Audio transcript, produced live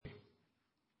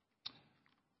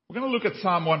We're going to look at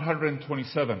Psalm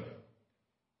 127.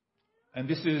 And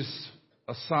this is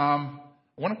a psalm,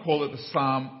 I want to call it the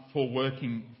Psalm for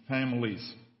working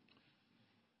families.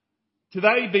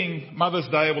 Today being Mother's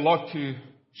Day, I would like to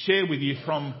share with you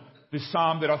from this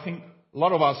psalm that I think a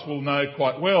lot of us will know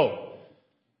quite well.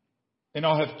 And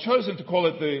I have chosen to call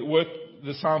it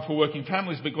the Psalm for Working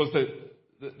Families because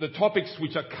the topics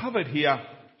which are covered here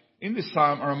in this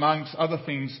psalm are, amongst other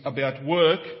things, about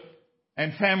work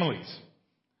and families.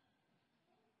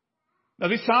 Now,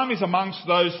 this psalm is amongst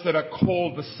those that are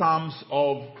called the Psalms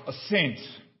of Ascent.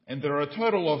 And there are a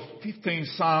total of 15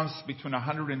 psalms between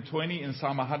 120 and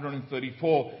Psalm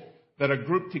 134 that are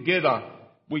grouped together,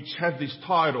 which have this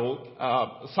title,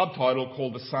 subtitle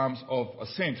called the Psalms of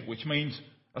Ascent, which means,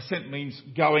 ascent means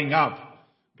going up.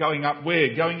 Going up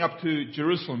where? Going up to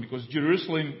Jerusalem, because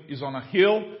Jerusalem is on a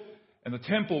hill and the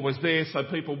temple was there, so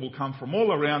people will come from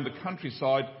all around the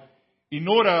countryside in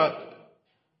order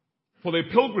for their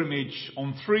pilgrimage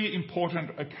on three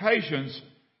important occasions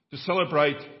to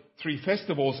celebrate three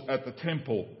festivals at the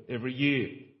temple every year.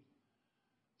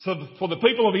 So for the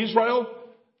people of Israel,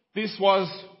 this was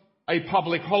a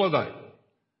public holiday.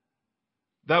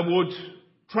 They would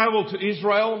travel to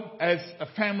Israel as a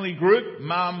family group,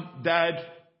 mum, dad,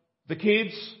 the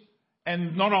kids,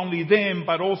 and not only them,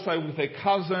 but also with their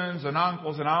cousins and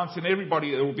uncles and aunts and everybody.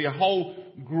 There would be a whole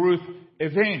group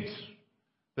event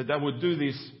that they would do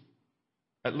this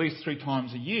at least 3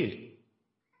 times a year.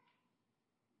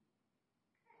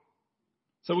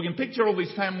 So we can picture all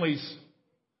these families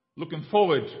looking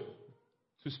forward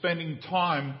to spending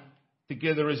time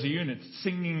together as a unit,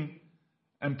 singing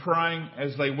and praying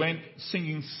as they went,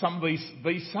 singing some of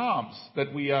these psalms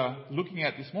that we are looking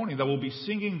at this morning. They will be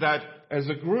singing that as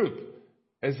a group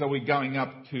as they were going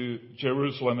up to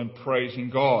Jerusalem and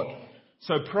praising God.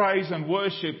 So praise and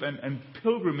worship and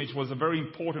pilgrimage was a very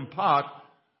important part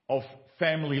of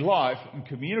family life and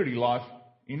community life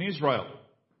in Israel.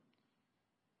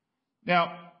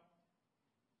 Now,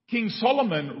 King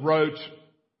Solomon wrote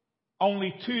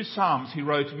only 2 psalms. He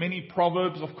wrote many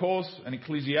Proverbs, of course, and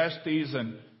Ecclesiastes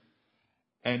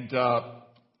and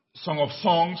Song of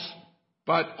Songs.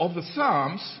 But of the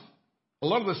psalms, a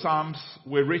lot of the psalms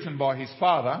were written by his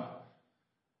father.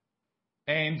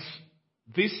 And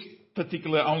this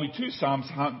particular only 2 psalms,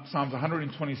 Psalms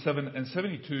 127 and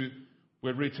 72,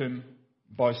 were written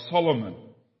by Solomon.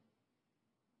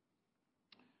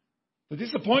 The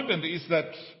disappointment is that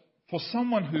for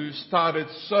someone who started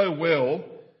so well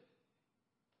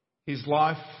his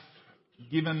life,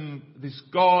 given this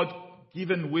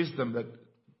God-given wisdom that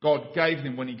God gave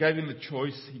him, when he gave him the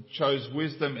choice, he chose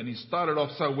wisdom and he started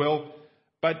off so well.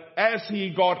 But as he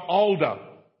got older,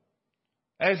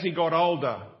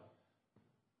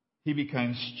 he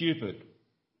became stupid.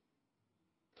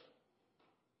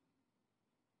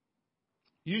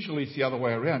 Usually it's the other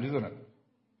way around, isn't it?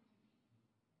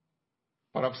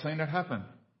 But I've seen it happen.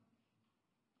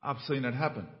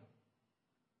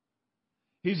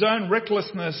 His own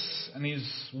recklessness and his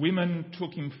women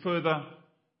took him further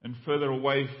and further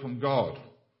away from God.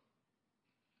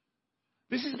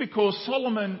 This is because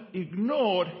Solomon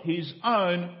ignored his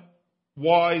own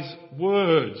wise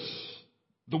words,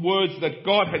 the words that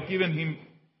God had given him,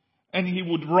 and he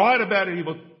would write about it, he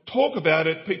would talk about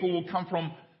it. People will come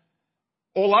from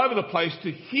all over the place to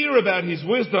hear about his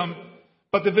wisdom,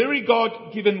 but the very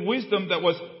God-given wisdom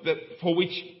for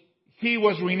which he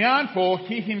was renowned for,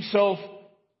 he himself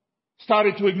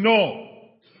started to ignore.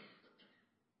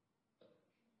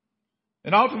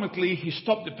 And ultimately, he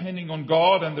stopped depending on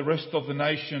God, and the rest of the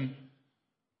nation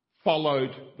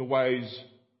followed the ways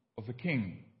of the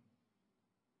king.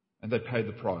 And they paid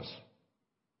the price.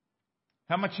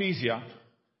 How much easier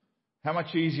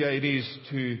it is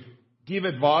to give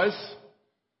advice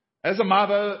as a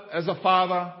mother, as a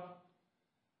father,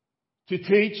 to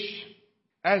teach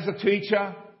as a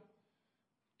teacher,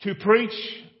 to preach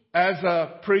as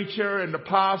a preacher and a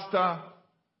pastor,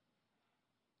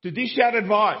 to dish out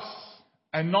advice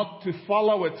and not to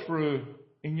follow it through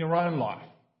in your own life.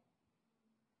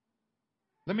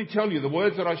 Let me tell you, the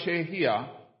words that I share here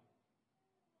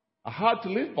are hard to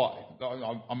live by.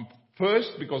 I'm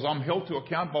first, because I'm held to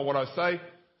account by what I say,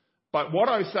 but what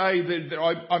I say,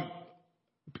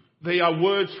 they are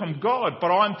words from God,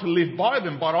 but I'm to live by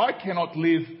them, but I cannot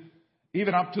live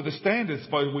even up to the standards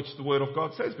by which the Word of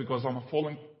God says, because I'm a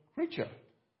fallen creature,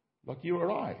 like you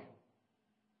or I.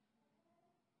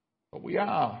 But we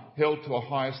are held to a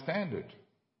higher standard.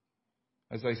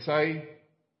 As they say,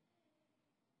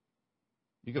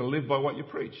 you've got to live by what you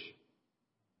preach.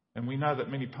 And we know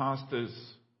that many pastors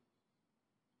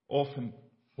often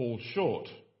fall short.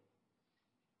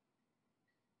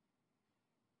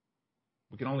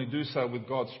 can only do so with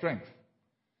God's strength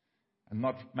and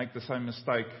not make the same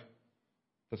mistake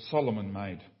that Solomon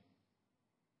made.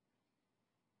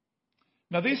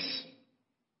 Now this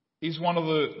is one of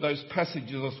those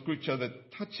passages of Scripture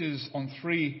that touches on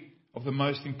three of the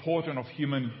most important of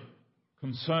human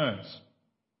concerns: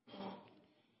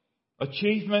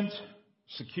 achievement,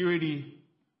 security,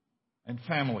 and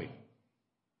family.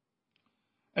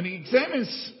 And he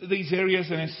examines these areas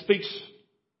and he speaks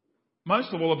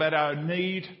most of all about our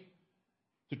need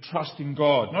to trust in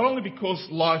God. Not only because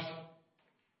life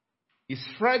is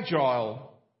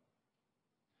fragile,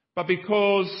 but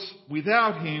because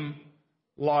without Him,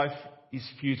 life is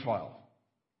futile.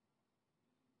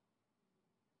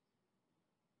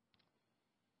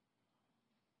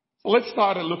 So let's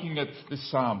start at looking at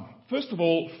this psalm. First of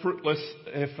all, fruitless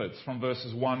efforts from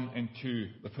verses 1 and 2,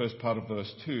 the first part of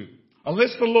verse 2.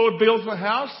 Unless the Lord builds a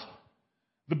house,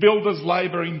 the builders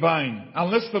labour in vain.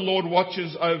 Unless the Lord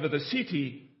watches over the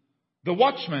city, the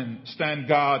watchmen stand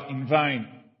guard in vain.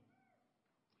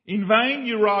 In vain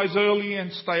you rise early and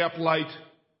stay up late,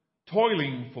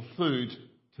 toiling for food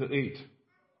to eat.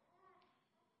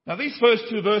 Now these first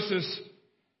two verses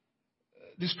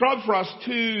describe for us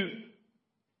two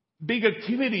big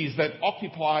activities that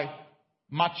occupy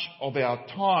much of our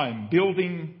time: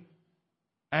 building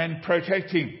and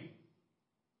protecting.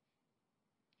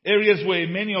 Areas where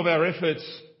many of our efforts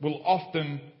will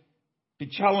often be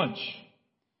challenged.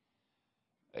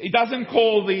 It doesn't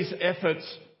call these efforts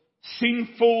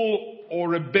sinful or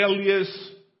rebellious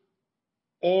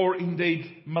or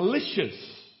indeed malicious.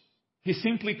 He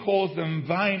simply calls them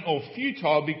vain or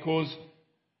futile, because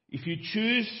if you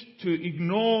choose to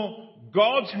ignore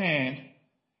God's hand,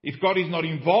 if God is not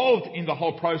involved in the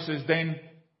whole process, then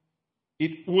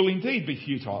it will indeed be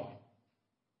futile.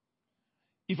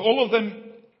 If all of them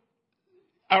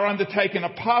are undertaken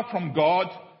apart from God,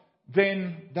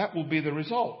 then that will be the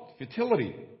result: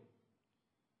 futility.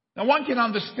 Now one can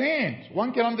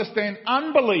understand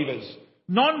unbelievers,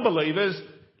 non-believers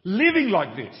living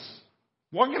like this.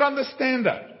 One can understand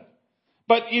that.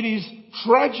 But it is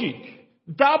tragic,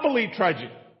 doubly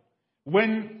tragic,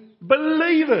 when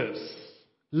believers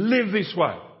live this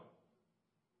way.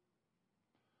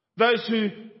 Those who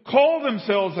call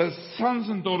themselves as sons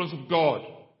and daughters of God,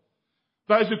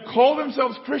 those who call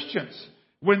themselves Christians,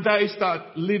 when they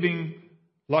start living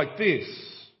like this.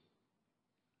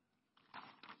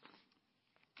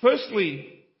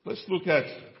 Firstly, let's look at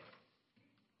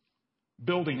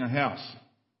building a house.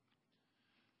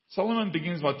 Solomon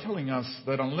begins by telling us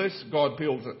that unless God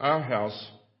builds our house,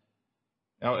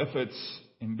 our efforts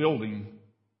in building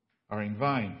are in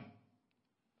vain.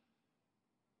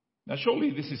 Now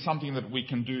surely this is something that we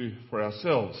can do for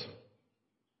ourselves.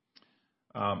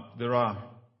 There are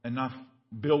enough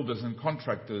builders and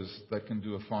contractors that can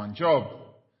do a fine job.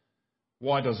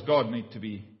 Why does God need to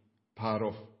be part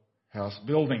of house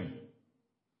building?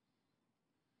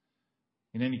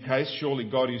 In any case, surely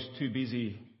God is too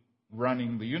busy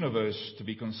running the universe to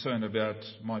be concerned about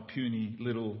my puny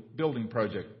little building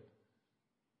project.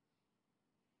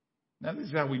 Now this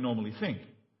is how we normally think.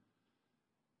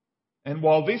 And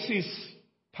while this is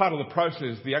part of the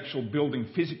process, the actual building,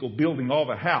 physical building of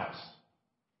a house,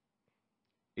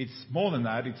 it's more than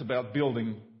that. It's about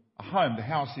building a home. The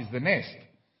house is the nest.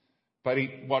 But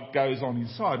what goes on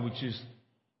inside, which is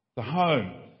the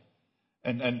home.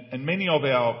 And many of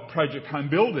our project home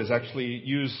builders actually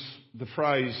use the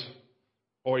phrase,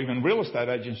 or even real estate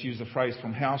agents use the phrase,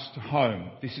 from house to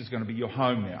home. This is going to be your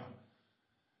home now.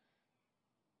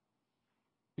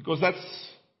 Because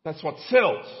that's what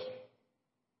sells.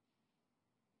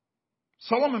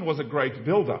 Solomon was a great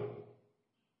builder.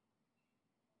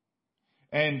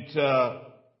 And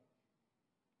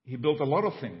he built a lot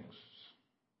of things.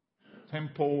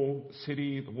 Temple, the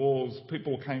city, the walls.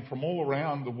 People came from all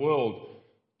around the world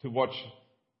to watch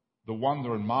the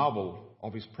wonder and marvel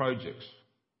of his projects.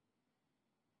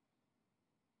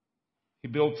 He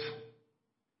built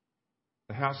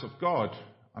the house of God.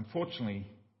 Unfortunately,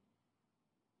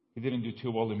 he didn't do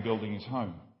too well in building his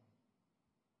home.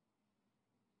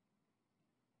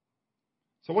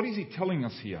 So what is he telling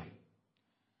us here?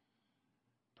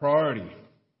 Priority.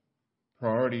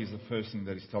 Priority is the first thing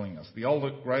that he's telling us. The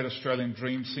old great Australian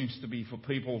dream seems to be for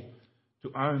people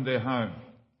to own their home.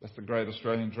 That's the great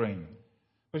Australian dream.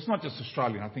 But it's not just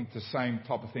Australian. I think it's the same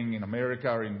type of thing in America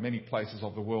or in many places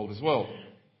of the world as well.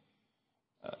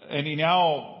 And in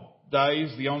our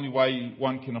days, the only way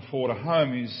one can afford a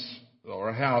home or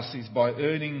a house is by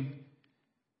earning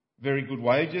very good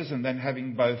wages and then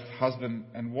having both husband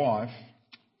and wife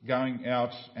going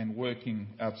out and working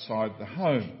outside the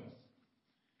home.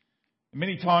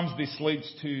 Many times this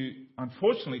leads to,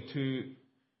 unfortunately, to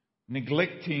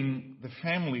neglecting the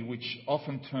family, which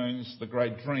often turns the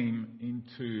great dream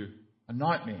into a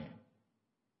nightmare.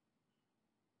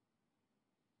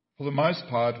 For the most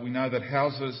part, we know that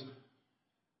houses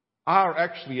are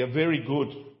actually a very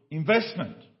good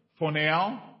investment for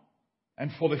now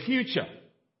and for the future.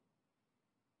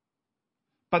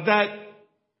 But that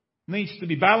needs to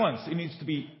be balanced. It needs to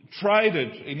be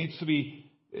traded. It needs to be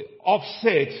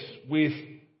offset with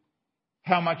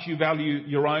how much you value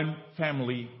your own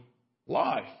family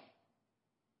life.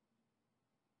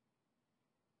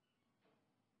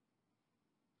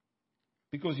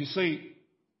 Because you see,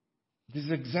 this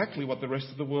is exactly what the rest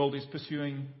of the world is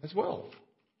pursuing as well.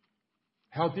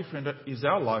 How different is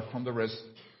our life from the rest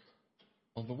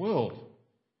of the world?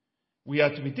 We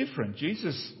are to be different.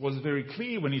 Jesus was very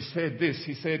clear when he said this.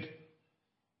 He said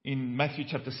in Matthew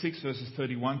chapter 6, verses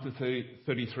 31 to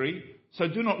 33, "So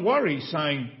do not worry,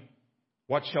 saying,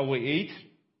 what shall we eat?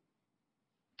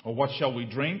 Or what shall we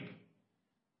drink?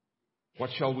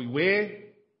 What shall we wear?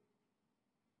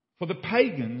 For the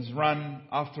pagans run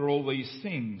after all these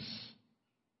things."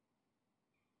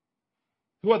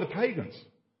 Who are the pagans?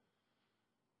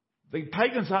 The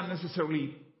pagans aren't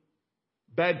necessarily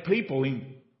bad people.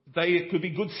 They could be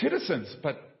good citizens,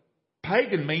 but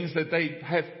pagan means that they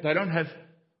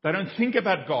don't think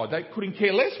about God. They couldn't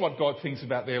care less what God thinks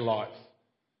about their lives.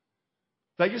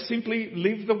 They just simply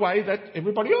live the way that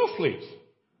everybody else lives.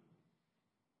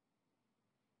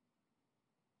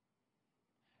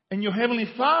 And your Heavenly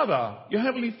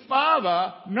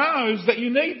Father knows that you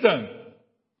need them.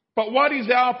 But what is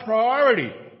our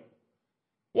priority?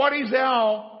 What is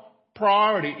our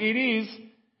priority? It is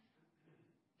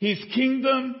His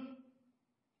kingdom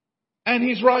and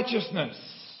His righteousness.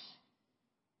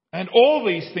 And all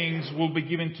these things will be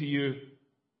given to you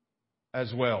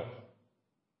as well.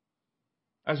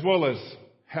 As well as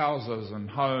houses and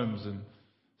homes. And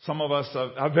some of us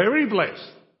are very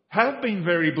blessed, have been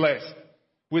very blessed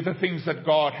with the things that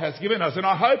God has given us. And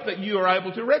I hope that you are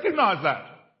able to recognize that.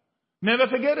 Never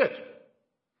forget it.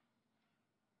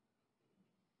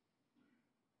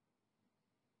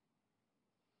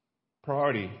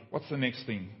 Priority. What's the next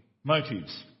thing?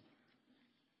 Motives.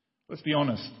 Let's be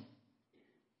honest.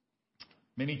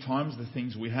 Many times the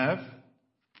things we have,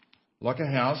 like a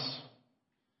house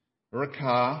or a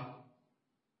car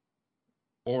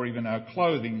or even our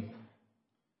clothing,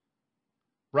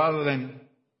 rather than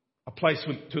a place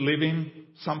to live in,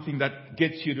 something that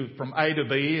gets you from A to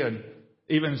B and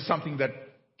even something that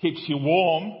keeps you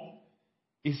warm,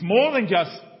 is more than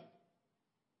just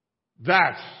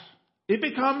that. It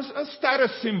becomes a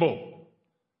status symbol.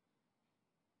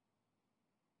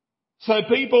 So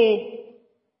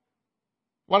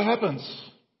what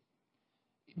happens?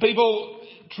 People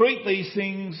treat these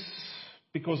things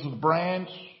because of the brand,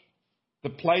 the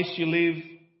place you live,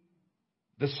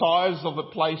 the size of the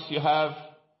place you have,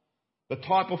 the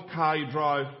type of car you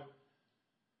drive.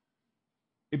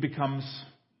 It becomes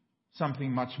something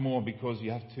much more because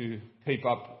you have to keep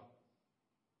up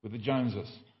with the Joneses.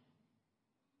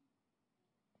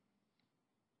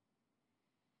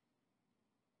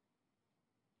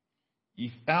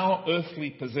 If our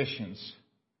earthly possessions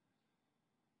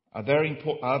are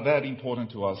that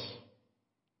important to us,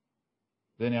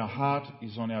 then our heart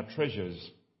is on our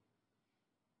treasures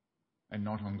and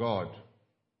not on God.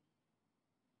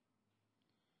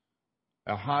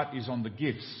 Our heart is on the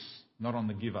gifts, not on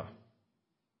the giver.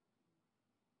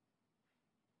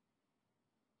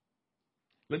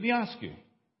 Let me ask you,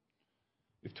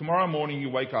 if tomorrow morning you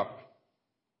wake up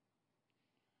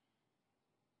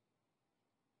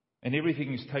and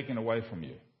everything is taken away from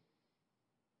you,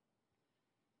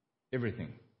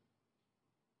 everything.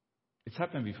 It's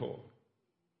happened before.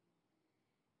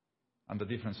 Under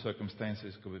different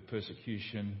circumstances, could be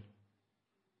persecution,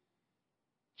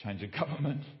 change of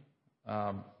government,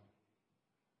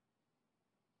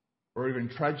 or even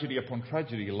tragedy upon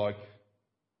tragedy like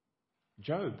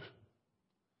Job.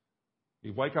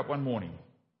 You wake up one morning,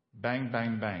 bang,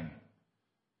 bang, bang.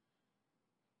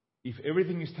 If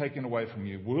everything is taken away from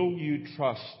you, will you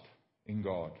trust in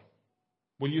God?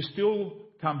 Will you still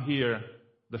come here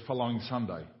the following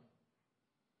Sunday?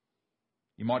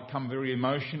 You might come very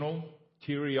emotional,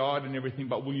 teary-eyed and everything,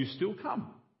 but will you still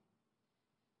come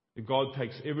if God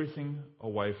takes everything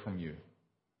away from you?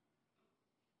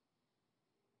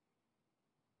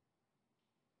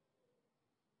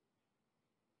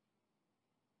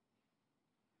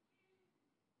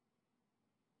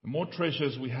 The more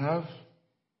treasures we have,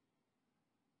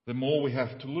 the more we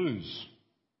have to lose.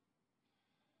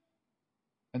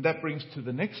 And that brings to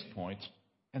the next point.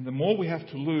 And the more we have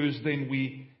to lose, then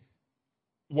we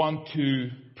want to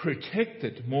protect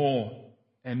it more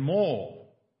and more,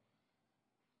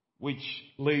 which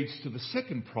leads to the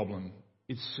second problem.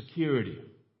 It's security.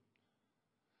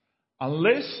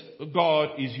 Unless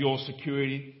God is your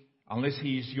security, unless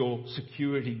He is your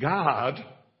security guard,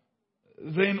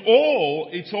 then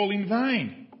it's all in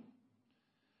vain.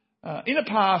 In the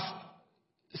past,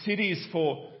 cities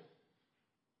for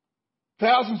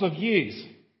thousands of years,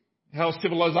 how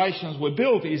civilizations were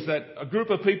built is that a group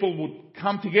of people would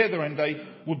come together and they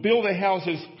would build their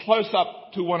houses close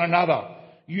up to one another,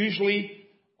 usually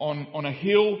on a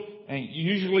hill and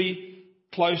usually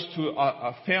close to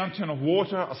a fountain of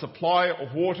water, a supply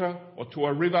of water, or to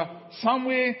a river,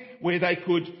 somewhere where they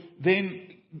could then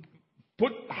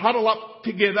huddle up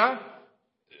together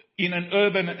in an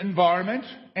urban environment,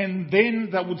 and then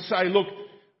they would say, look,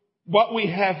 what we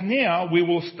have now, we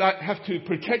will have to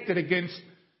protect it against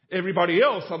everybody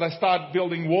else. So they start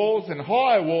building walls and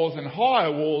higher walls and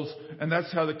higher walls, and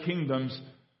that's how the kingdoms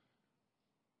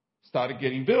started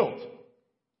getting built.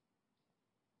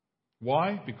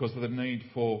 Why? Because of the need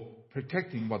for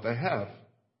protecting what they have.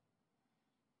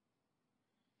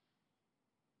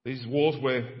 These walls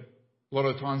were a lot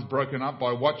of times broken up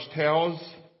by watchtowers,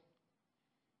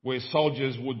 where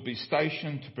soldiers would be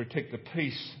stationed to protect the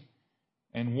peace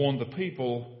and warn the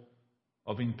people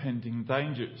of impending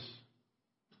dangers.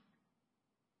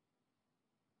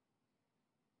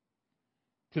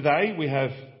 Today we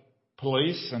have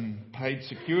police and paid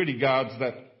security guards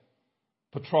that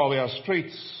patrol our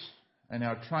streets and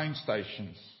our train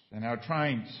stations and our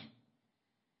trains.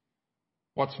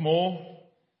 What's more,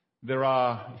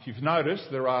 if you've noticed,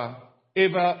 there are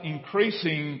ever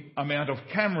increasing amount of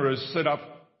cameras set up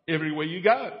everywhere you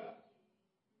go,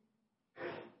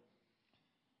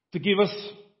 to give us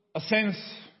a sense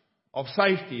of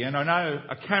safety. And I know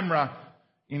a camera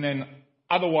in an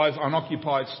otherwise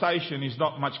unoccupied station is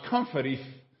not much comfort if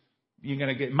you're going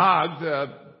to get mugged.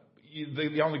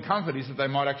 The only comfort is that they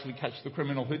might actually catch the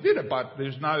criminal who did it, but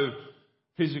there's no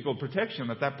physical protection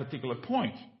at that particular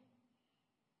point.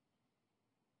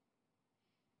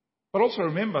 But also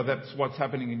remember that's what's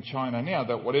happening in China now,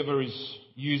 that whatever is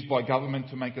used by government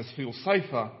to make us feel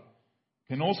safer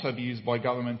can also be used by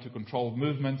government to control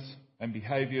movements and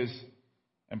behaviours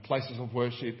and places of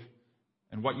worship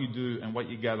and what you do and what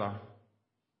you gather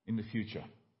in the future.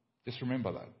 Just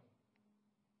remember that.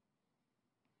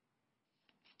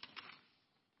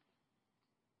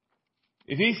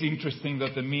 It is interesting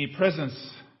that the mere presence,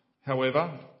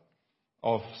 however,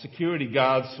 of security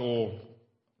guards or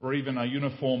even a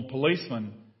uniformed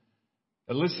policeman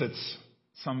elicits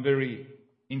some very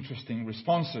interesting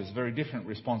responses, very different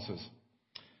responses.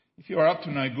 If you are up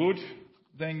to no good,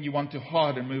 then you want to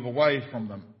hide and move away from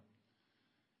them.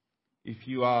 If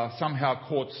you are somehow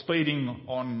caught speeding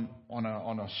on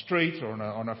a street or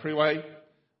on a freeway,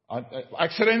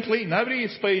 accidentally, nobody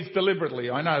speeds deliberately,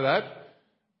 I know that.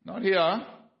 Not here,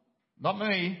 not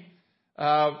me.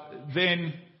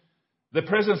 Then the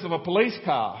presence of a police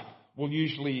car will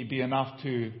usually be enough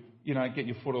to, get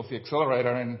your foot off the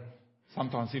accelerator and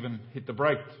sometimes even hit the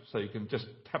brake, so you can just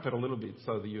tap it a little bit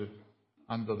so that you're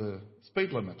under the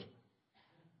speed limit.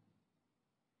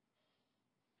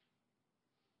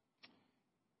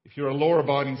 If you're a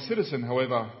law-abiding citizen,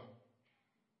 however,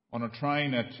 on a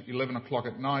train at 11 o'clock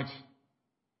at night,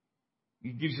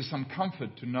 it gives you some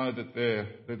comfort to know that they're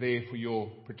there for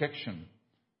your protection.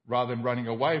 Rather than running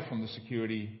away from the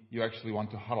security, you actually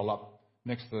want to huddle up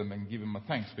next to them and give them a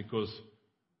thanks because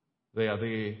they are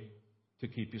there to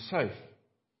keep you safe.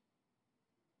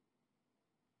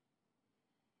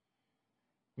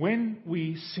 When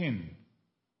we sin,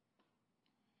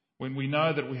 when we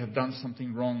know that we have done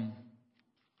something wrong,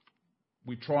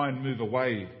 we try and move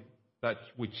away that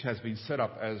which has been set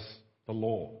up as the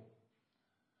law.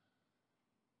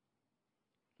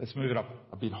 Let's move it up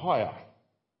a bit higher.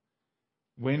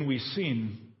 When we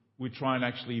sin, we try and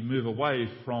actually move away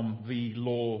from the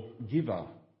lawgiver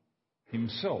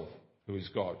himself, who is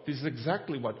God. This is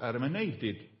exactly what Adam and Eve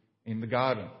did in the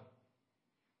garden.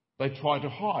 They tried to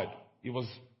hide. It was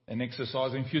an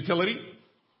exercise in futility,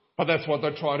 but that's what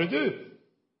they try to do.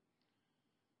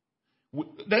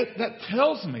 That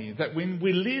tells me that when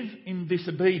we live in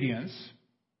disobedience,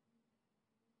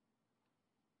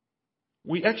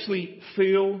 we actually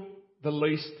feel the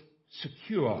least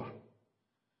secure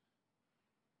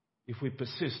if we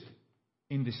persist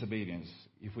in disobedience,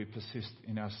 if we persist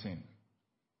in our sin.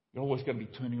 You're always going to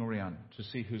be turning around to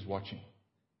see who's watching.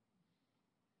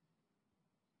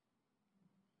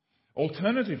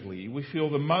 Alternatively, we feel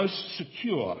the most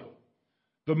secure,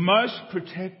 the most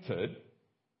protected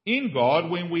in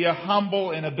God when we are humble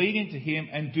and obedient to Him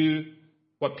and do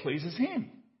what pleases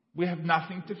Him. we have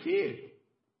nothing to fear.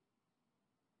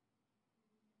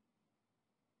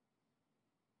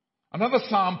 Another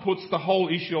psalm puts the whole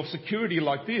issue of security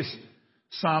like this.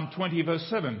 Psalm 20 verse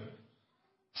 7.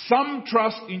 Some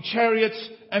trust in chariots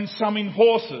and some in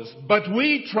horses, but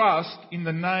we trust in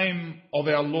the name of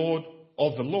the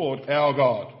Lord our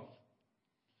God.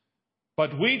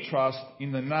 But we trust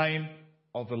in the name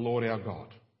of the Lord our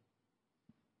God.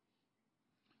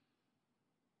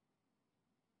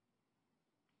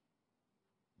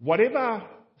 Whatever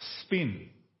spin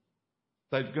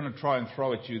they're going to try and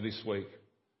throw at you this week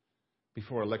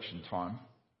before election time,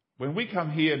 when we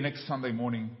come here next Sunday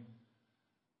morning,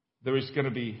 there is going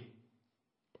to be,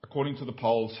 according to the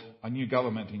polls, a new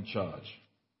government in charge.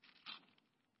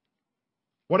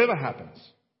 Whatever happens,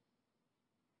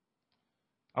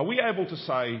 are we able to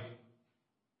say,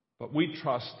 but we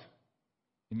trust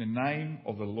in the name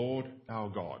of the Lord our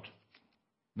God,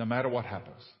 no matter what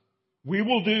happens? We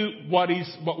will do what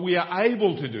we are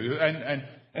able to do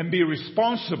and be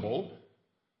responsible.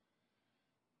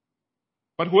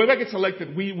 But whoever gets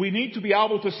elected, we need to be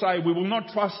able to say we will not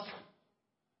trust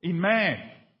in man.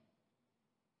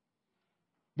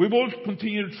 We will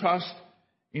continue to trust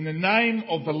in the name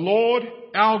of the Lord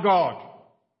our God.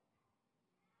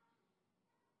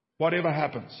 Whatever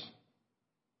happens.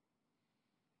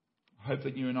 I hope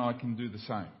that you and I can do the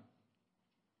same.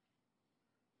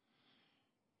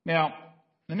 Now,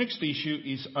 the next issue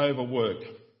is overwork.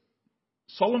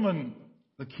 Solomon,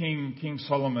 the King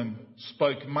Solomon,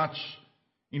 spoke much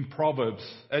in Proverbs.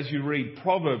 As you read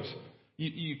Proverbs,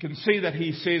 you can see that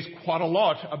he says quite a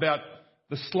lot about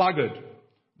the sluggard,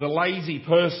 the lazy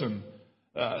person,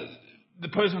 the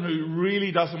person who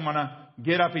really doesn't want to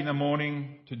get up in the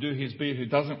morning to do his bit, who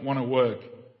doesn't want to work.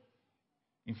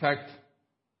 In fact,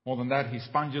 more than that, he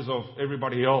sponges off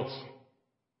everybody else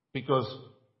because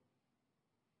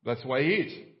that's the way he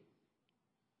is.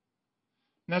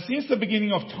 Now, since the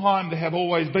beginning of time, there have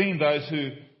always been those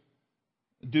who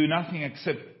do nothing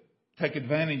except take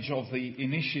advantage of the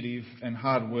initiative and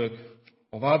hard work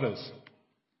of others.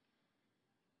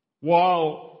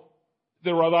 While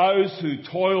there are those who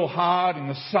toil hard in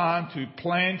the sun to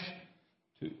plant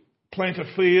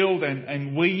a field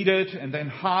and weed it and then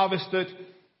harvest it,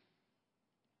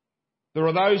 there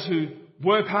are those who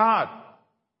work hard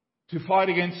to fight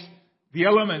against the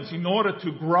elements in order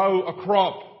to grow a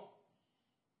crop.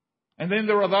 And then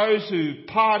there are those who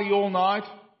party all night,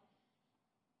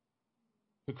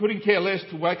 who couldn't care less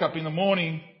to wake up in the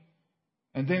morning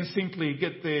and then simply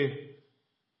get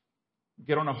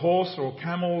on a horse or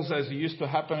camels, as it used to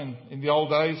happen in the old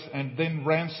days, and then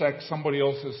ransack somebody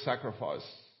else's sacrifice.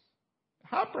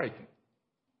 Heartbreaking.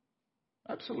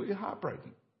 Absolutely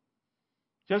heartbreaking.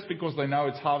 Just because they know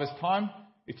it's harvest time,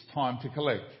 it's time to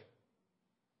collect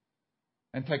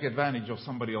and take advantage of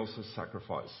somebody else's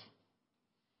sacrifice.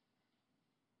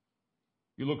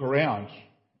 You look around,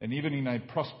 and even in a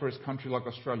prosperous country like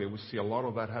Australia, we see a lot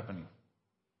of that happening.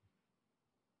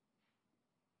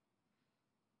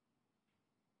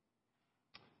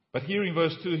 But here in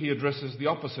verse 2, he addresses the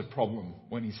opposite problem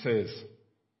when he says,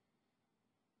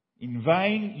 "In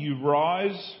vain you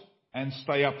rise and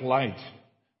stay up late,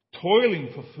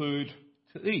 toiling for food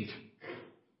to eat."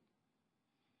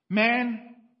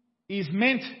 Man is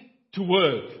meant to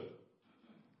work.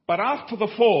 But after the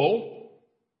fall,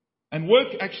 and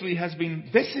work actually has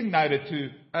been designated to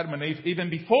Adam and Eve even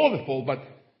before the fall, but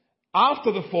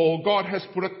after the fall, God has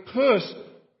put a curse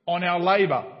on our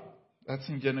labour. That's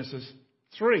in Genesis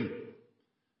 3.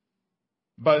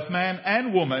 Both man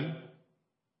and woman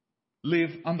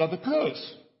live under the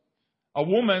curse. A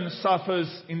woman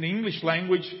suffers, in the English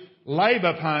language,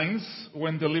 labour pains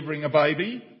when delivering a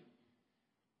baby.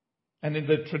 And in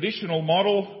the traditional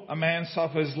model, a man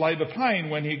suffers labour pain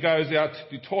when he goes out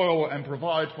to toil and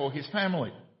provide for his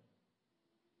family.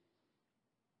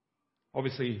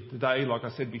 Obviously, today, like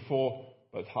I said before,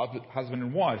 both husband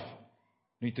and wife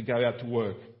need to go out to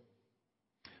work.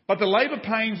 But the labour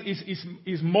pains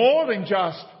is more than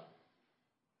just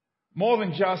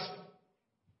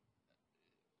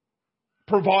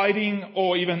providing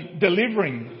or even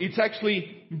delivering. It's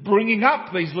actually bringing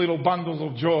up these little bundles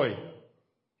of joy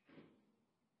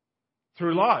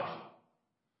through life.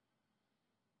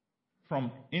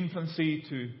 From infancy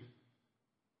to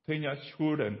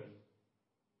teenagehood and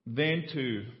then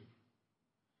to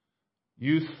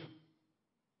youth.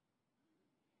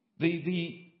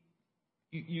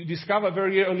 You discover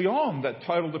very early on that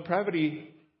total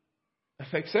depravity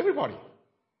affects everybody.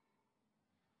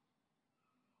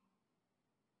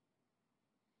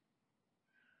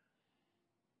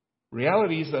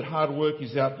 Reality is that hard work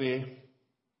is out there,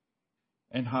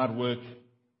 and hard work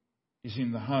is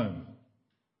in the home.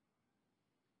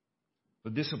 The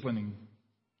disciplining,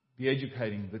 the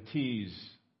educating, the tears,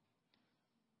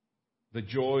 the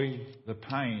joy, the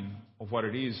pain of what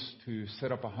it is to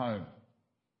set up a home.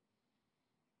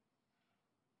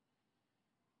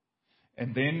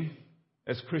 And then,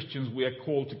 as Christians, we are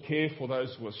called to care for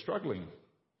those who are struggling.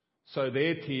 So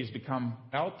their tears become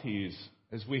our tears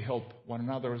as we help one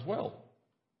another as well.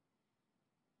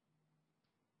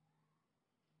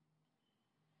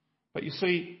 But you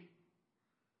see,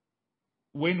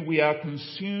 when we are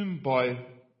consumed by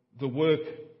the work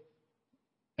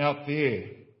out there,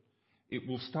 it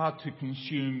will start to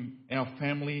consume our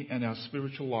family and our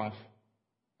spiritual life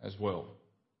as well.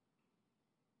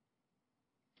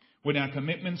 When our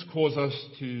commitments cause us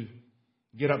to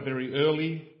get up very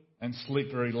early and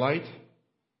sleep very late,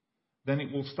 then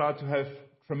it will start to have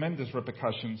tremendous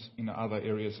repercussions in other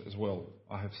areas as well.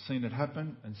 I have seen it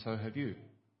happen, and so have you.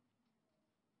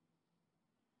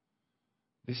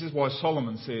 This is why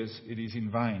Solomon says it is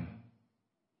in vain.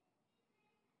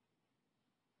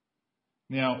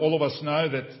 Now, all of us know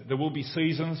that there will be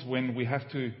seasons when we have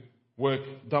to work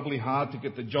doubly hard to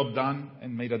get the job done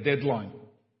and meet a deadline.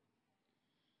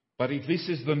 But if this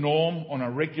is the norm on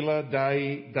a regular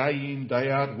day in,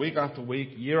 day out, week after week,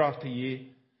 year after year,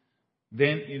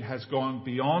 then it has gone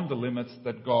beyond the limits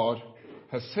that God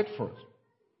has set for it.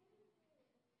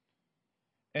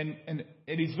 And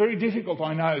it is very difficult,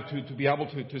 I know, to be able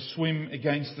to swim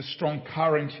against the strong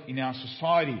current in our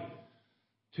society,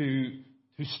 to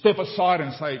step aside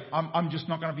and say, I'm just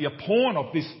not going to be a pawn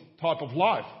of this type of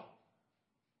life.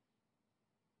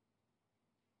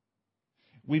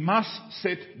 We must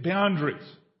set boundaries.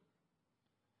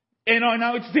 And I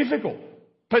know it's difficult,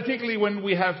 particularly when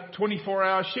we have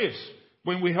 24-hour shifts,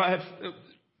 when we have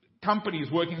companies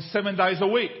working 7 days a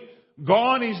week.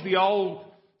 Gone is the old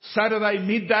Saturday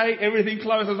midday, everything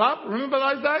closes up. Remember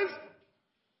those days?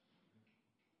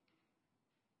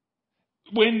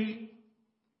 When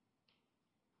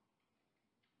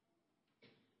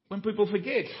people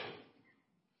forget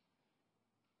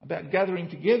about gathering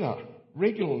together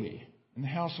regularly in the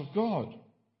house of God.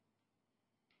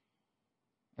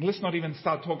 And let's not even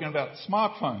start talking about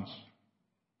smartphones,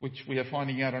 which we are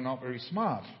finding out are not very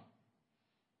smart.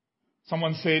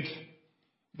 Someone said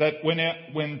that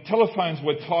when telephones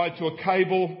were tied to a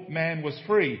cable, man was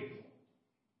free.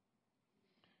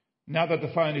 Now that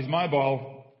the phone is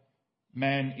mobile,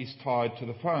 man is tied to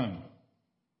the phone.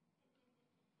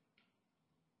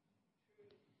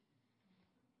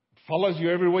 It follows you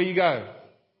everywhere you go.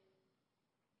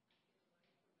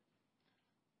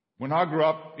 When I grew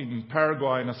up in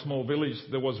Paraguay in a small village,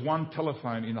 there was one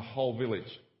telephone in the whole village.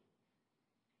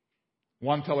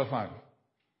 One telephone.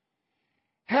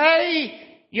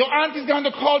 Hey, your aunt is going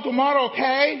to call tomorrow,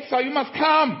 okay? So you must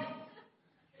come.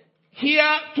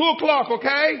 Here, 2:00,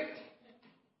 okay?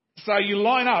 So you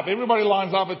line up. Everybody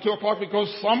lines up at 2:00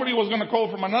 because somebody was going to call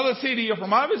from another city or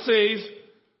from overseas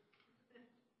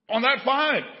on that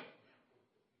phone.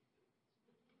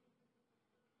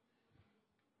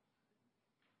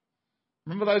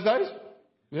 Remember those days?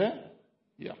 Yeah?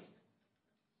 Yeah.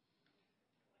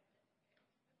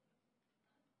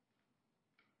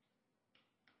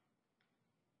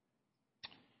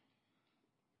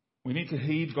 We need to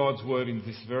heed God's word in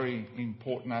this very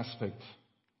important aspect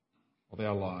of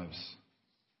our lives.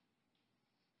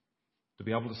 To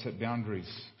be able to set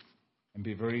boundaries and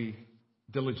be very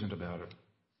diligent about it.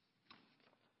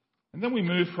 And then we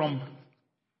move from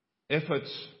efforts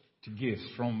to gifts,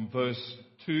 from verse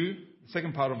 2, the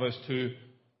second part of verse 2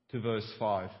 to verse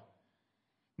 5.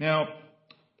 Now,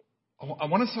 I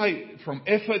want to say from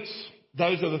efforts,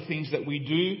 those are the things that we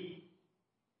do,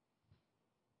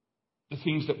 the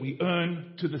things that we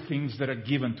earn, to the things that are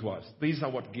given to us. These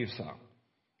are what gifts are.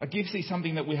 A gift is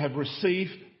something that we have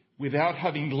received without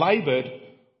having laboured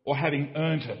or having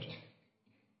earned it.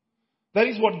 That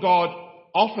is what God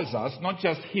offers us, not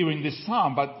just here in this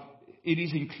psalm, but it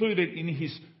is included in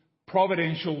His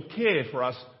providential care for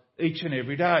us each and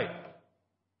every day.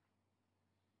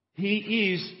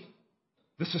 He is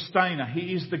the sustainer.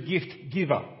 He is the gift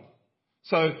giver.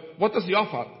 So what does He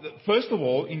offer? First of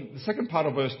all, in the second part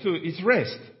of verse 2, is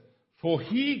rest. For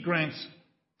He grants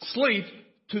sleep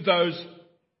to those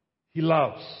He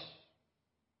loves.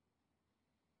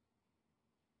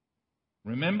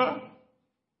 Remember,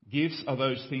 gifts are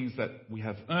those things that we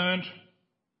have earned.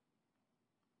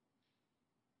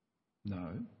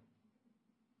 No.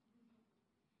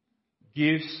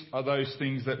 Gifts are those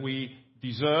things that we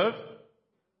deserve.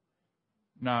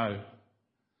 No.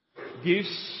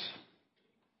 Gifts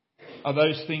are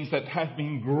those things that have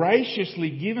been graciously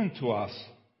given to us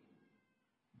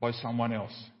by someone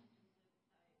else.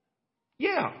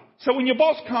 Yeah. So when your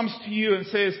boss comes to you and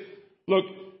says, look,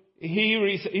 here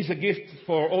is a gift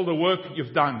for all the work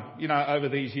you've done, over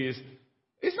these years.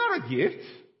 It's not a gift.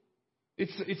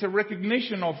 It's a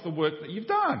recognition of the work that you've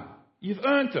done. You've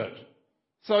earned it.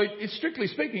 So it's strictly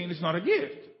speaking, it's not a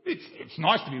gift. It's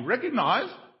nice to be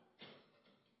recognised.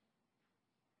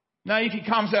 Now, if he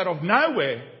comes out of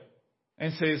nowhere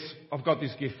and says, I've got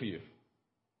this gift for you,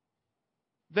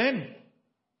 then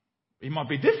it might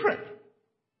be different.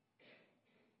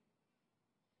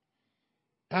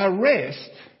 Our rest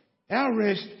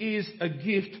is a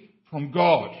gift from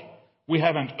God. We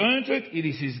haven't earned it. It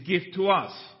is His gift to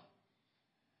us.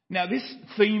 Now, this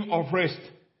theme of rest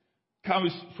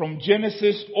comes from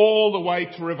Genesis all the way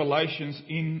to Revelations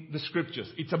in the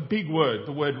Scriptures. It's a big word,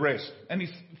 the word rest. And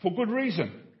it's for good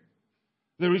reason.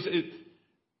 There is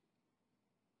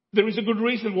a good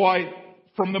reason why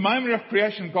from the moment of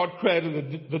creation God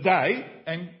created the day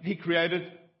and He created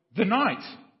the night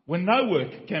when no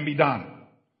work can be done.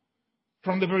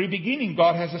 From the very beginning,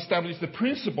 God has established the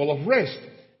principle of rest.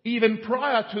 Even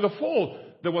prior to the fall,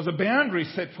 there was a boundary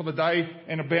set for the day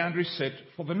and a boundary set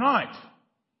for the night.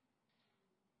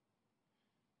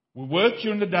 We work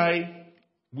during the day,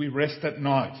 we rest at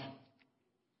night.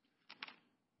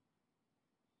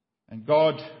 And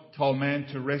God told man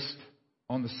to rest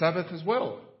on the Sabbath as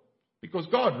well, because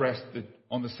God rested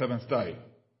on the seventh day.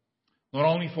 Not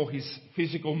only for His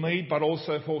physical need, but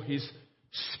also for His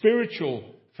spiritual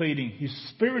feeding, His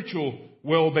spiritual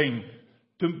well-being,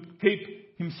 to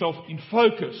keep Himself in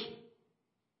focus.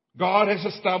 God has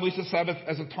established the Sabbath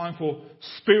as a time for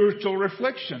spiritual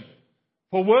reflection,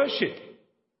 for worship.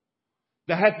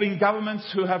 There have been governments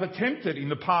who have attempted in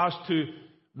the past to,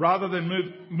 rather than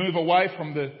move away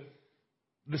from the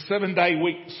 7-day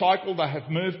week cycle, they have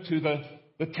moved to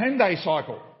the 10-day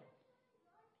cycle.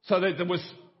 So that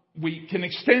we can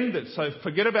extend it. So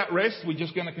forget about rest, we're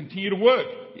just going to continue to work.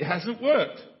 It hasn't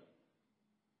worked.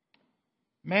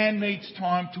 Man needs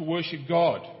time to worship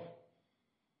God,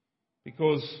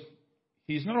 because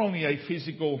He's not only a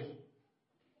physical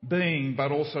being,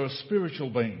 but also a spiritual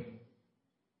being.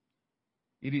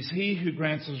 It is He who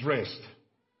grants us rest.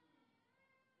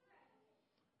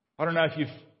 I don't know if you've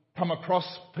come across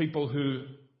people who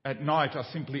at night are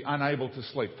simply unable to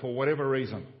sleep for whatever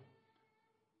reason.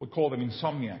 We call them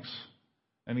insomniacs.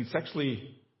 And it's actually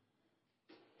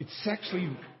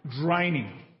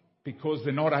draining, because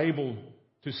they're not able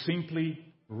to simply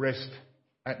rest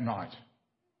at night.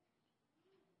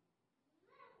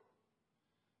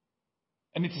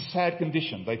 And it's a sad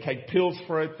condition. They take pills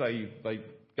for it. They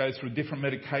go through different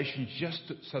medications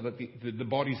just so that the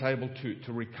body's able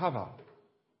to recover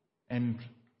and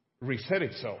reset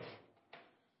itself.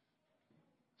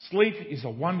 Sleep is a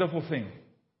wonderful thing.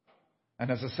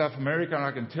 And as a South American,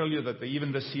 I can tell you that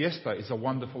even the siesta is a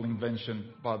wonderful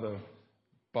invention by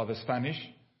the Spanish.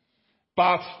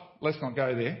 But let's not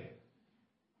go there.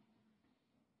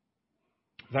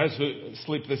 Those who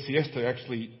sleep the siesta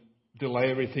actually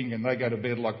delay everything, and they go to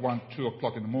bed like 1, 2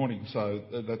 o'clock in the morning. So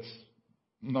that's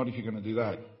not if you're going to do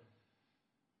that.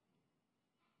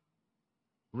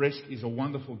 Rest is a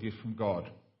wonderful gift from God.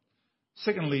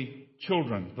 Secondly,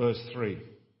 children, verse 3.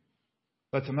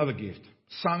 That's another gift.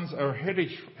 Sons are a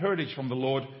heritage from the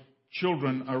Lord.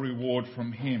 Children are a reward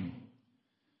from Him.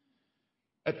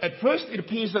 At first, it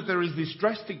appears that there is this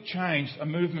drastic change, a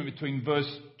movement between verse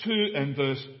 2 and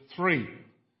verse 3.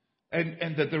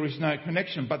 And that there is no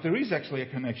connection. But there is actually a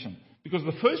connection. Because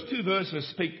the first 2 verses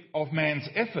speak of man's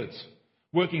efforts,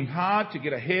 working hard to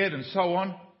get ahead and so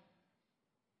on.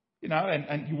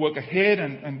 And you work ahead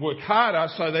and work harder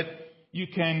so that you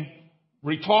can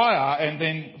retire and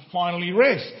then finally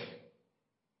rest.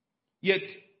 Yet,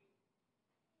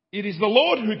 it is the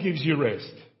Lord who gives you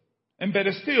rest. And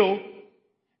better still,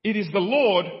 it is the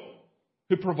Lord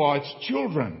who provides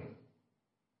children.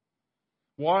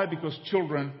 Why? Because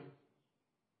children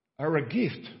are a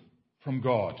gift from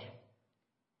God.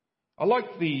 I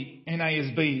like the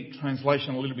NASB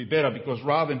translation a little bit better, because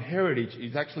rather than heritage,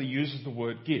 it actually uses the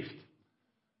word gift.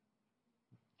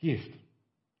 Gift.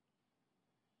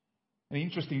 An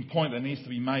interesting point that needs to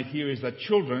be made here is that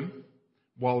children,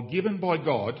 while given by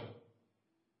God,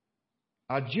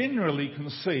 are generally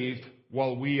conceived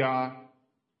while we are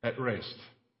at rest.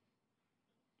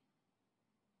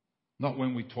 Not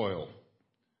when we toil.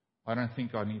 I don't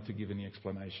think I need to give any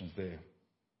explanations there.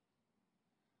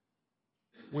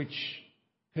 Which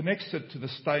connects it to the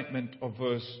statement of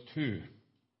verse 2.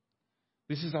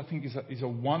 This is, I think, is a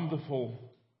wonderful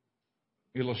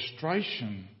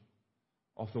illustration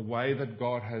of the way that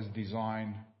God has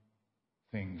designed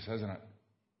things, hasn't it?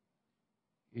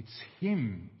 It's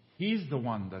Him. He's the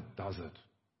one that does it.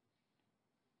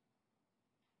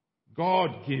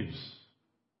 God gives.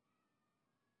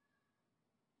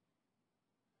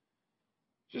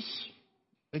 Just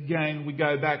again, we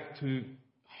go back to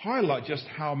highlight just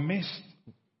how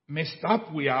messed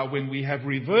up we are when we have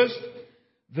reversed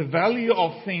the value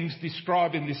of things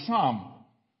described in this psalm.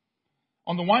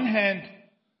 On the one hand,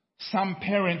 some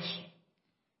parents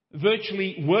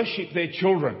virtually worship their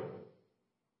children.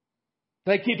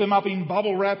 They keep them up in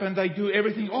bubble wrap and they do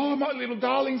everything. Oh, my little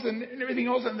darlings and everything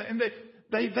else. And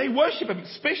they worship them,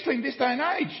 especially in this day and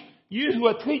age. You who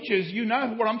are teachers, you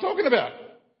know what I'm talking about.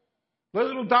 The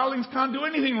little darlings can't do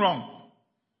anything wrong.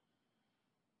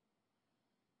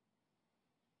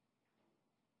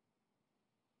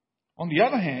 On the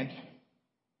other hand,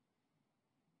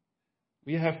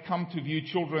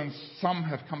 some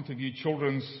have come to view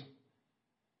children's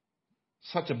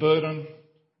such a burden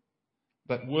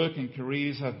that work and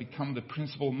careers have become the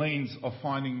principal means of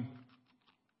finding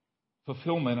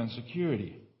fulfillment and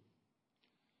security.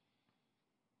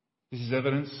 This is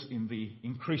evidenced in the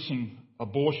increasing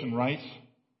abortion rate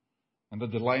and the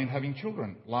delay in having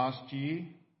children. Last year,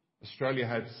 Australia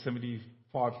had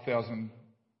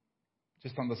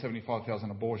just under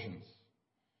 75,000 abortions.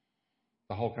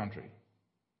 The whole country.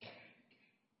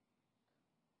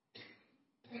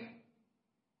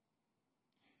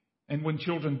 And when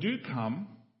children do come,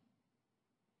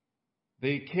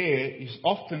 their care is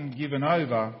often given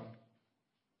over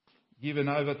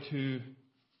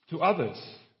to others.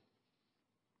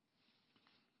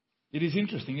 It is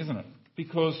interesting, isn't it?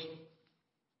 Because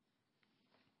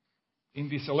in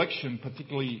this election,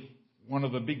 particularly, one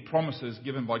of the big promises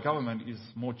given by government is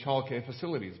more childcare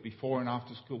facilities, before and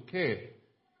after school care.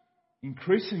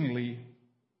 Increasingly,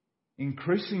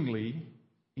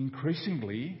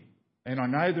 and I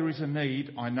know there is a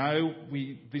need, I know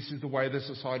this is the way the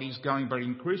society is going, but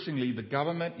increasingly the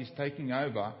government is taking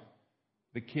over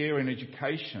the care and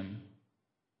education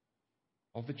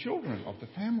of the children, of the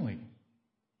family.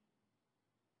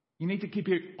 You need to keep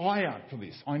your eye out for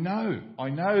this. I know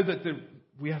that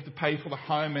we have to pay for the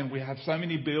home and we have so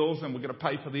many bills and we're going to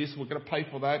pay for this, we're going to pay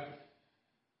for that.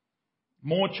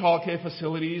 More childcare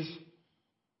facilities.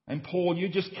 And Paul, you're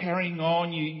just carrying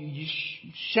on. You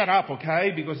shut up,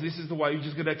 okay? Because this is the way you're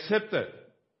just going to accept it.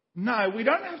 No, we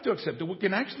don't have to accept it. We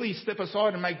can actually step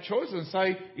aside and make choices and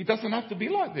say, it doesn't have to be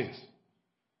like this.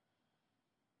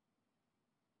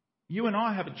 You and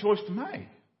I have a choice to make.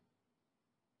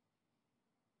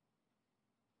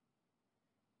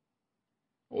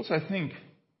 Also think,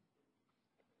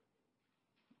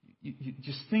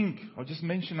 I just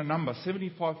mentioned a number,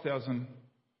 75,000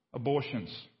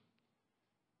 abortions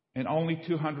and only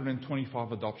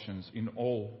 225 adoptions in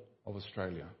all of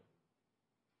Australia.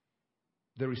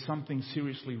 There is something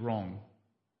seriously wrong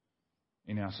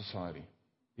in our society.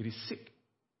 It is sick.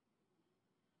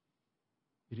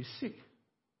 It is sick.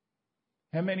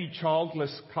 How many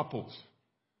childless couples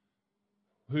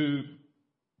who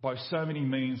by so many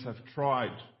means have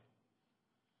tried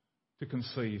to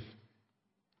conceive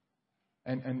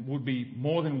and would be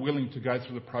more than willing to go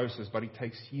through the process, but it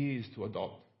takes years to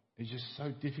adopt. It's just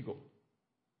so difficult.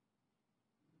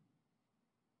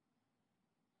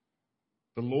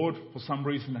 The Lord, for some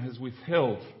reason, has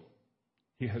withheld.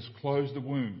 He has closed the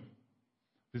womb.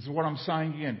 This is what I'm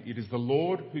saying again. It is the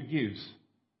Lord who gives,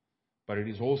 but it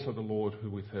is also the Lord who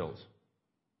withholds.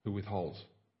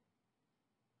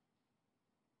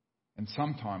 And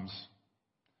sometimes,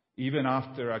 even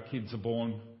after our kids are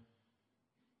born,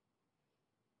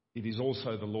 it is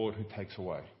also the Lord who takes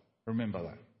away. Remember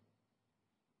that.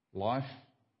 Life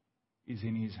is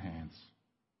in His hands.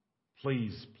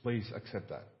 Please accept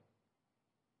that.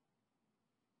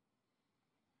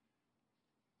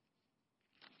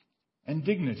 And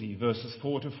dignity, verses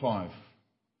 4 to 5.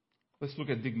 Let's look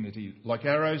at dignity. Like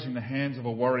arrows in the hands of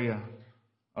a warrior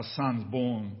are sons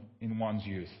born in one's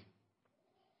youth.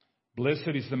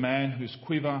 Blessed is the man whose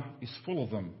quiver is full of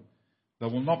them. They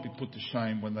will not be put to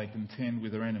shame when they contend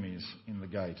with their enemies in the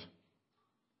gate.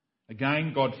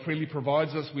 Again, God freely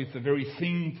provides us with the very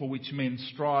thing for which men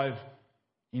strive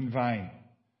in vain.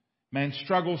 Man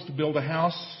struggles to build a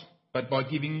house, but by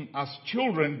giving us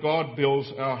children, God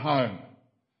builds our home.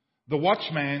 The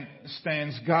watchman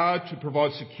stands guard to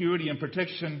provide security and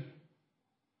protection,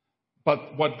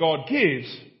 but what God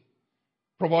gives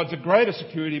provides a greater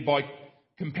security by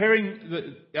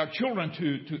comparing our children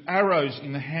to arrows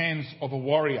in the hands of a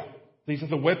warrior. These are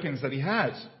the weapons that He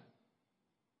has.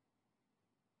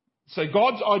 So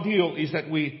God's ideal is that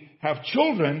we have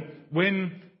children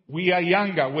when we are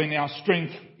younger, when our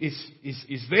strength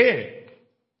is there.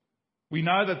 We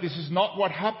know that this is not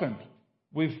what happened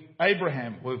with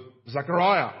Abraham, with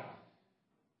Zechariah.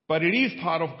 But it is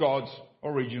part of God's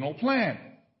original plan.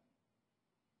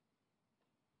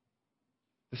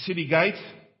 The city gate,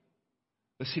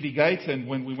 and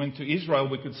when we went to Israel,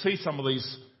 we could see some of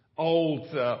these old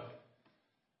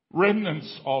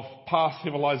remnants of past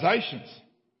civilizations,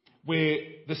 where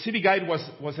the city gate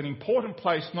was an important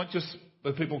place, not just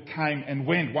where people came and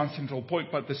went, one central point,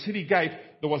 but the city gate,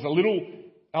 there was a little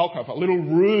alcove, a little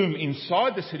room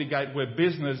inside the city gate where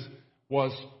business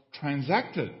was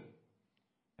transacted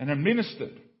and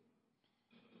administered.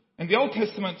 And the Old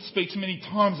Testament speaks many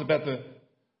times about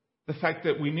the fact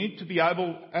that we need to be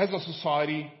able, as a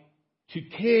society, to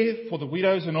care for the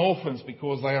widows and orphans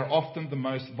because they are often the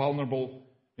most vulnerable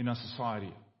in our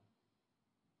society.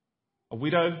 A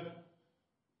widow,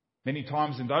 many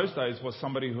times in those days, was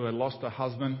somebody who had lost a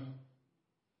husband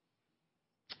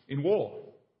in war.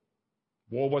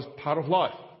 War was part of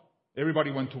life.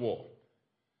 Everybody went to war.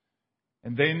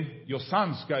 And then your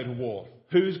sons go to war.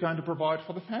 Who's going to provide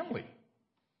for the family?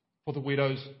 For the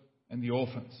widows and the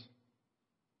orphans.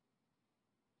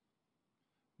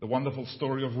 The wonderful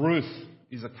story of Ruth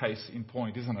is a case in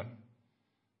point, isn't it?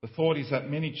 The thought is that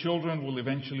many children will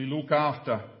eventually look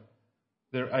after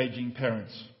their aging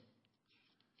parents.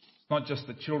 It's not just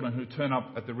the children who turn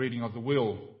up at the reading of the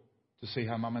will to see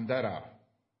how mum and dad are.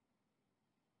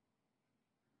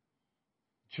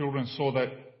 Children saw that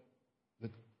the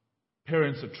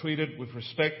parents are treated with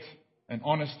respect and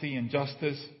honesty and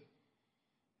justice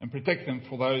and protect them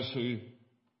from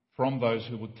those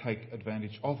who would take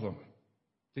advantage of them.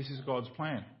 This is God's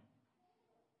plan.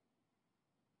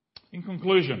 In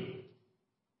conclusion,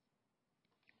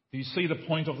 do you see the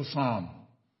point of the psalm?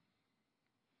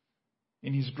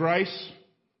 In His grace,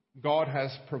 God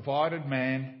has provided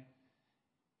man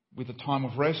with a time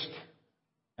of rest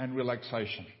and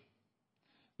relaxation.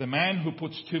 The man who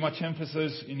puts too much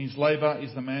emphasis in his labour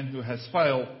is the man who has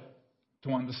failed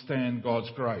to understand God's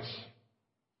grace.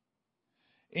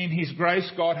 In His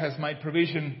grace, God has made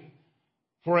provision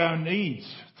for our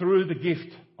needs through the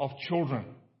gift of children.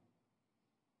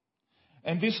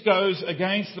 And this goes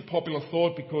against the popular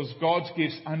thought because God's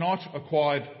gifts are not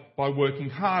acquired by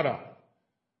working harder.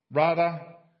 Rather,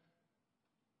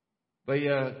 they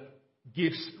are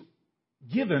gifts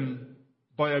given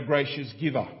by a gracious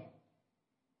giver.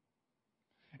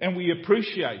 And we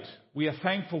are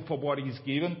thankful for what He's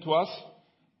given to us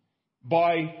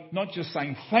by not just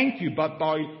saying thank you, but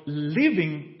by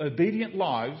living obedient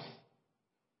lives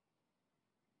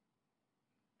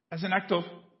as an act of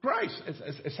grace,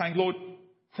 as saying, Lord,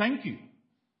 thank you.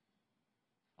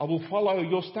 I will follow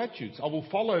your statutes. I will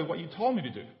follow what you told me to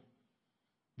do.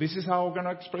 This is how I'm going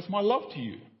to express my love to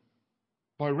you,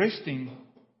 by resting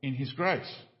in His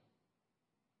grace.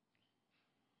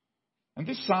 And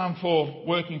this psalm for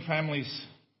working families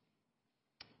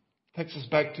takes us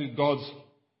back to God's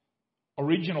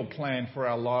original plan for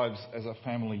our lives as a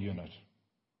family unit.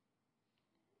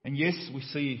 And yes, we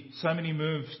see so many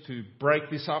moves to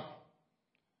break this up.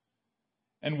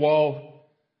 And while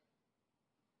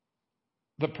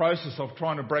the process of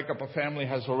trying to break up a family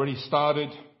has already started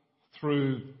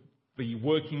through the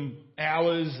working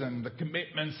hours and the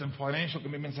commitments and financial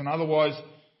commitments and otherwise,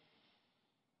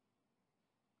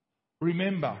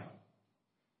 remember,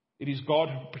 it is God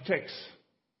who protects.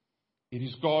 It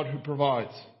is God who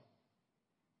provides.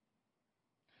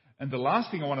 And the last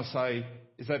thing I want to say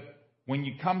is that when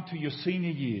you come to your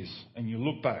senior years and you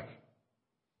look back,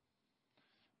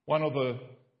 one of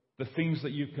the things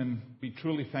that you can be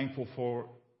truly thankful for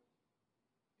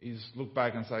is look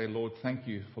back and say, Lord, thank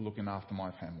you for looking after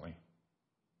my family.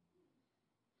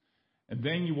 And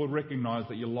then you will recognize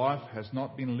that your life has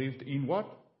not been lived in what?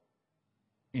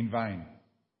 In vain.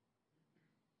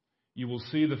 You will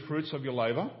see the fruits of your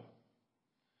labour,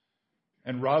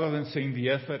 and rather than seeing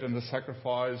the effort and the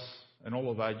sacrifice and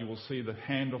all of that, you will see the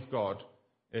hand of God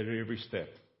at every step.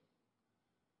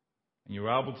 And you're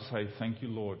able to say, thank you,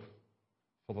 Lord,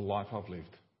 for the life I've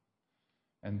lived.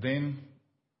 And then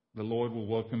the Lord will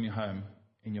welcome you home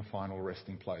in your final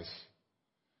resting place,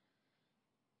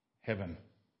 heaven.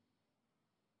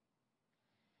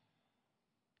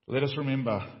 Let us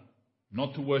remember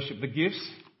not to worship the gifts,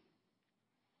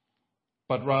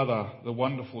 but rather the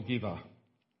wonderful giver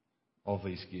of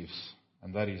these gifts,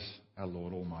 and that is our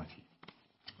Lord Almighty.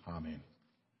 Amen.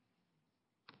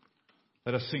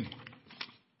 Let us sing.